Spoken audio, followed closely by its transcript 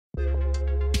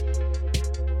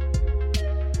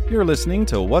You're listening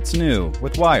to What's New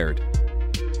with Wired.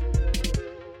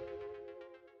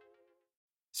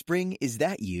 Spring, is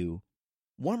that you?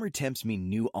 Warmer temps mean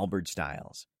new Allbirds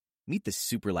styles. Meet the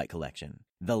Superlight Collection,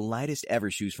 the lightest ever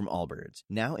shoes from Allbirds,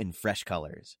 now in fresh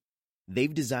colors.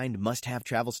 They've designed must-have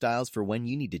travel styles for when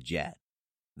you need to jet.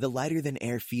 The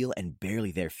lighter-than-air feel and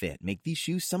barely-there fit make these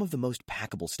shoes some of the most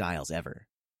packable styles ever.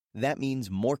 That means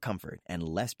more comfort and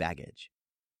less baggage.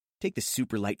 Take the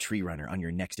Superlight Tree Runner on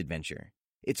your next adventure.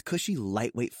 Its cushy,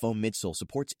 lightweight foam midsole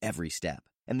supports every step,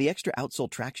 and the extra outsole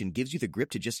traction gives you the grip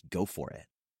to just go for it.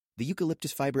 The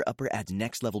eucalyptus fiber upper adds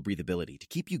next-level breathability to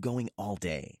keep you going all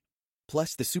day.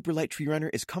 Plus, the Superlight Tree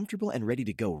Runner is comfortable and ready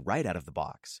to go right out of the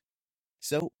box.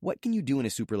 So, what can you do in a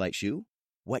Superlight shoe?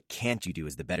 What can't you do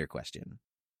is the better question.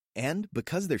 And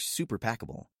because they're super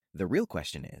packable, the real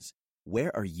question is,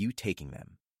 where are you taking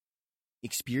them?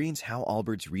 Experience how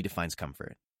Allbirds redefines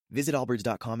comfort. Visit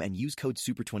allbirds.com and use code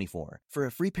SUPER24 for a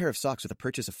free pair of socks with a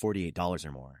purchase of $48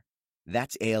 or more.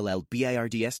 That's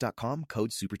ALLBIRDS.com, code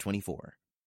SUPER24.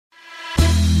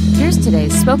 Here's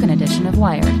today's spoken edition of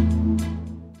Wired.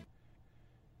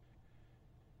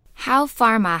 How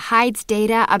Pharma Hides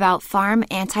Data About Farm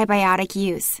Antibiotic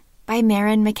Use by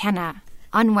Maren McKenna.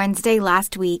 On Wednesday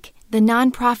last week, the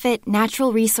nonprofit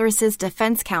Natural Resources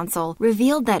Defense Council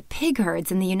revealed that pig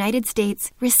herds in the United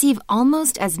States receive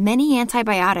almost as many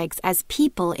antibiotics as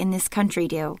people in this country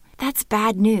do. That's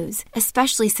bad news,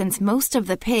 especially since most of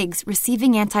the pigs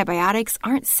receiving antibiotics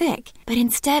aren't sick, but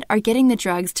instead are getting the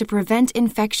drugs to prevent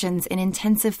infections in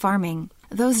intensive farming.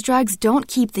 Those drugs don't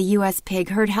keep the U.S. pig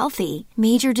herd healthy.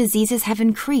 Major diseases have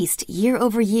increased year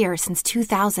over year since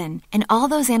 2000, and all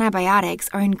those antibiotics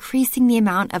are increasing the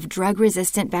amount of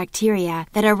drug-resistant bacteria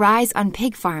that arise on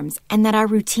pig farms and that are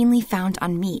routinely found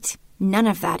on meat. None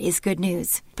of that is good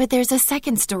news. But there's a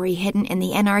second story hidden in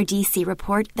the NRDC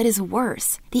report that is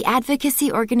worse. The advocacy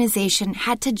organization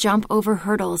had to jump over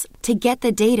hurdles to get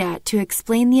the data to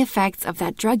explain the effects of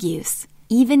that drug use.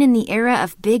 Even in the era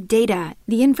of big data,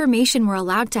 the information we're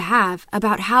allowed to have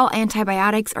about how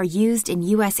antibiotics are used in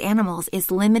U.S. animals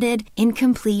is limited,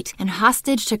 incomplete, and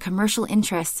hostage to commercial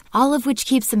interests, all of which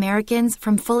keeps Americans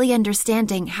from fully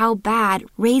understanding how bad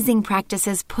raising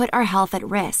practices put our health at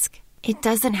risk. It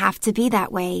doesn't have to be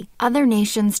that way. Other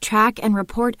nations track and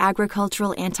report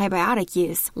agricultural antibiotic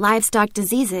use, livestock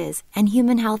diseases, and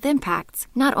human health impacts,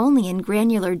 not only in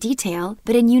granular detail,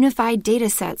 but in unified data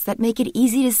sets that make it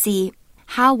easy to see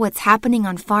how what's happening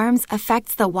on farms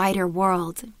affects the wider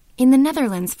world. In the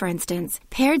Netherlands, for instance,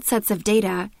 paired sets of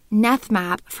data,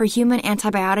 NethMap for human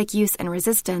antibiotic use and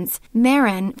resistance,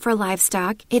 MAREN for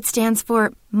livestock, it stands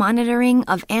for Monitoring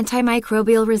of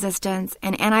Antimicrobial Resistance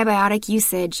and Antibiotic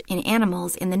Usage in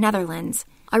Animals in the Netherlands,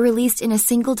 are released in a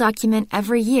single document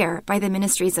every year by the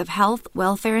Ministries of Health,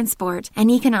 Welfare and Sport, and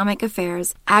Economic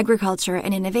Affairs, Agriculture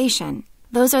and Innovation.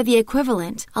 Those are the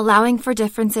equivalent, allowing for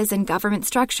differences in government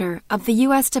structure, of the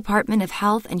U.S. Department of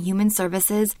Health and Human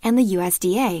Services and the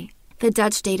USDA. The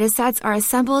Dutch datasets are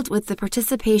assembled with the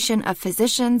participation of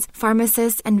physicians,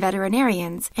 pharmacists, and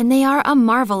veterinarians, and they are a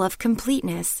marvel of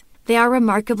completeness. They are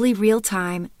remarkably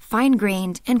real-time,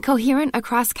 fine-grained, and coherent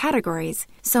across categories,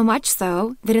 so much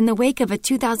so that in the wake of a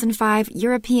 2005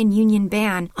 European Union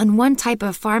ban on one type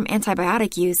of farm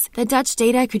antibiotic use, the Dutch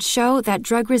data could show that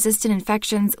drug-resistant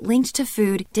infections linked to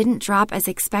food didn't drop as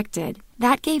expected.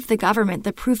 That gave the government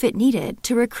the proof it needed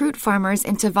to recruit farmers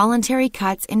into voluntary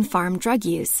cuts in farm drug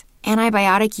use.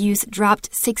 Antibiotic use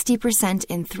dropped 60%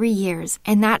 in 3 years,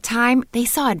 and that time they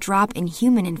saw a drop in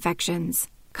human infections.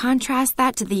 Contrast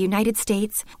that to the United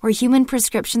States, where human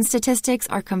prescription statistics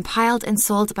are compiled and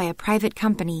sold by a private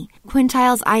company,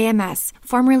 Quintiles IMS,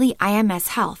 formerly IMS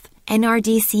Health.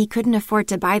 NRDC couldn't afford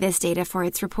to buy this data for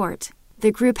its report.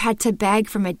 The group had to beg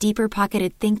from a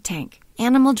deeper-pocketed think tank.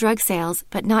 Animal drug sales,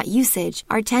 but not usage,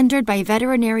 are tendered by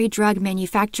veterinary drug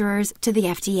manufacturers to the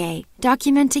FDA.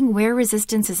 Documenting where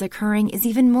resistance is occurring is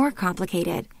even more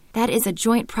complicated. That is a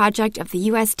joint project of the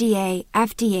USDA,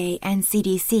 FDA, and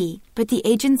CDC, but the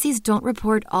agencies don't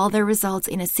report all their results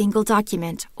in a single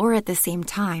document or at the same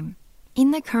time.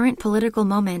 In the current political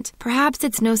moment, perhaps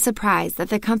it's no surprise that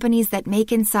the companies that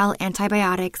make and sell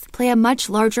antibiotics play a much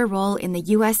larger role in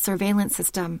the U.S. surveillance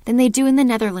system than they do in the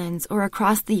Netherlands or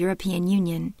across the European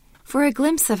Union. For a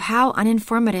glimpse of how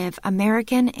uninformative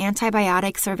American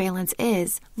antibiotic surveillance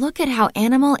is, look at how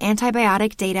animal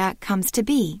antibiotic data comes to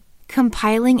be.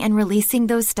 Compiling and releasing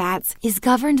those stats is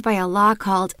governed by a law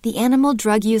called the Animal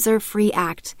Drug User Free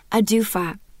Act,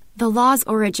 ADUFA. The law's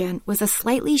origin was a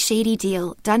slightly shady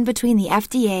deal done between the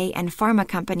FDA and pharma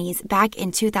companies back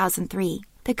in 2003.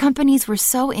 The companies were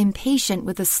so impatient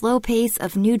with the slow pace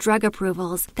of new drug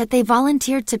approvals that they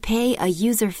volunteered to pay a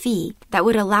user fee that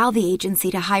would allow the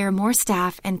agency to hire more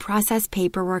staff and process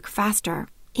paperwork faster.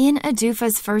 In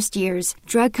ADUFA's first years,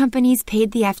 drug companies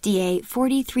paid the FDA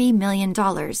 $43 million,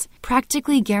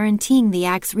 practically guaranteeing the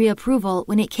Act's reapproval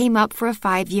when it came up for a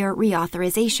 5-year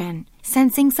reauthorization.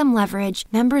 Sensing some leverage,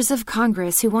 members of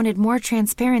Congress who wanted more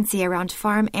transparency around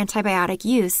farm antibiotic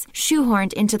use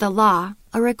shoehorned into the law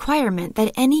a requirement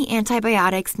that any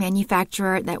antibiotics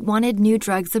manufacturer that wanted new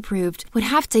drugs approved would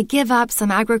have to give up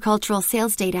some agricultural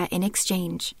sales data in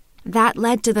exchange. That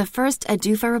led to the first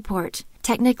ADUFA report,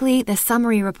 technically the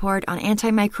summary report on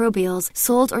antimicrobials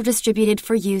sold or distributed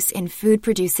for use in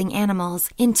food-producing animals,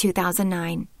 in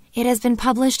 2009. It has been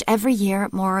published every year,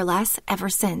 more or less, ever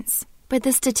since. But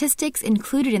the statistics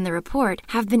included in the report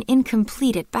have been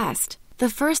incomplete at best. The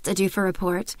first ADUFA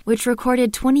report, which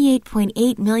recorded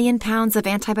 28.8 million pounds of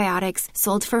antibiotics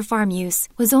sold for farm use,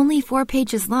 was only 4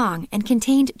 pages long and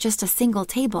contained just a single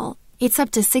table. It's up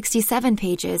to 67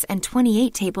 pages and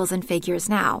 28 tables and figures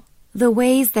now. The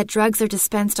ways that drugs are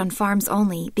dispensed on farms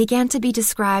only began to be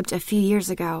described a few years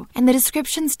ago, and the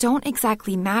descriptions don't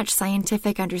exactly match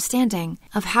scientific understanding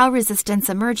of how resistance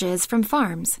emerges from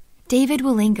farms. David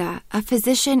Willinga, a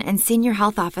physician and senior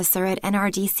health officer at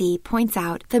NRDC, points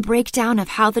out the breakdown of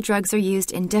how the drugs are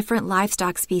used in different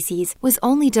livestock species was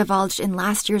only divulged in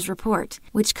last year's report,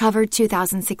 which covered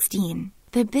 2016.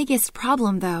 The biggest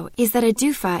problem, though, is that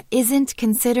ADUFA isn't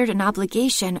considered an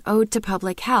obligation owed to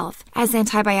public health, as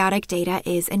antibiotic data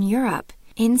is in Europe.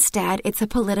 Instead, it's a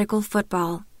political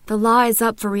football. The law is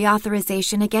up for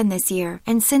reauthorization again this year,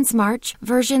 and since March,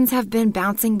 versions have been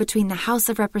bouncing between the House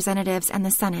of Representatives and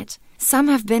the Senate. Some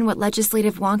have been what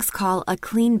legislative wonks call a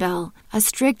clean bill, a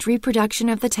strict reproduction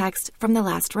of the text from the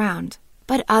last round.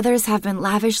 But others have been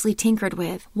lavishly tinkered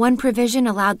with. One provision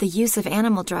allowed the use of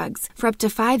animal drugs for up to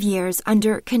 5 years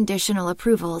under conditional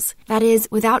approvals, that is,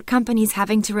 without companies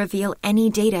having to reveal any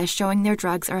data showing their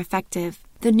drugs are effective.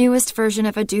 The newest version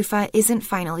of ADUFA isn't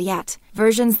final yet.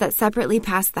 Versions that separately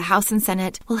passed the House and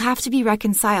Senate will have to be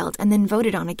reconciled and then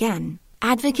voted on again.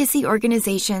 Advocacy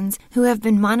organizations who have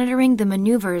been monitoring the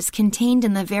maneuvers contained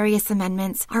in the various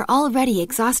amendments are already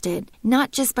exhausted,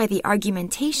 not just by the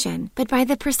argumentation, but by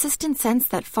the persistent sense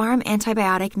that farm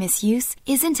antibiotic misuse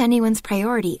isn't anyone's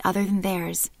priority other than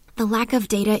theirs. The lack of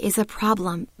data is a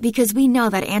problem because we know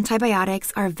that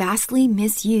antibiotics are vastly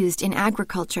misused in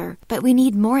agriculture, but we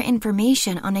need more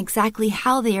information on exactly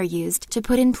how they are used to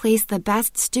put in place the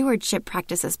best stewardship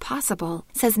practices possible,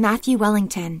 says Matthew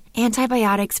Wellington,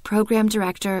 Antibiotics Program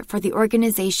Director for the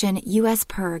organization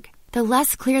USPIRG. The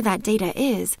less clear that data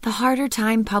is, the harder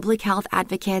time public health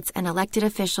advocates and elected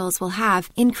officials will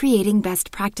have in creating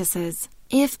best practices.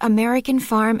 If American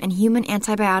farm and human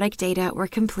antibiotic data were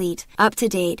complete,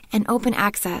 up-to-date, and open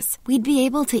access, we'd be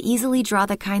able to easily draw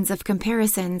the kinds of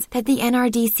comparisons that the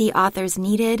NRDC authors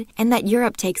needed and that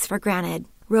Europe takes for granted.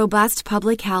 Robust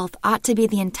public health ought to be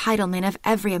the entitlement of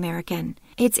every American.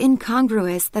 It's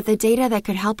incongruous that the data that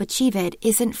could help achieve it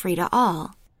isn't free to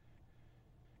all.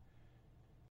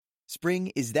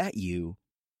 Spring, is that you?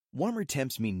 Warmer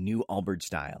temps mean new Allbirds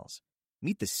styles.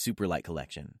 Meet the Superlight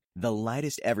Collection, the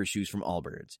lightest ever shoes from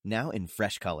Allbirds, now in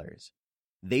fresh colors.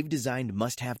 They've designed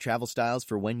must-have travel styles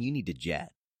for when you need to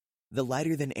jet. The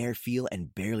lighter-than-air feel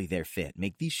and barely-there fit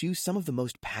make these shoes some of the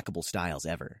most packable styles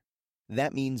ever.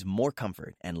 That means more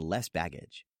comfort and less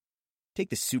baggage.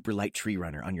 Take the Superlight Tree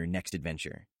Runner on your next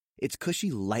adventure. Its cushy,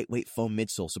 lightweight foam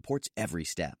midsole supports every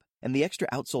step, and the extra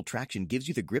outsole traction gives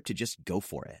you the grip to just go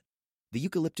for it. The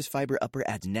eucalyptus fiber upper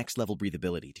adds next-level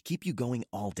breathability to keep you going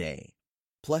all day.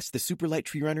 Plus, the Superlight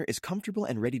Tree Runner is comfortable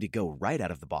and ready to go right out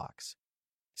of the box.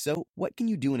 So, what can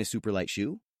you do in a Superlight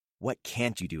shoe? What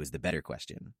can't you do is the better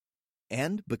question.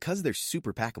 And because they're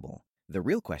super packable, the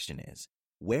real question is,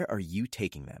 where are you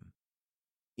taking them?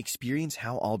 Experience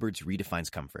how Allbirds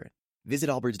redefines comfort. Visit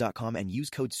allbirds.com and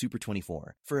use code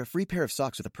SUPER24 for a free pair of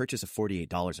socks with a purchase of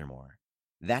 $48 or more.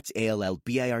 That's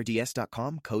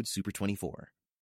ALLBIRDS.com, code SUPER24.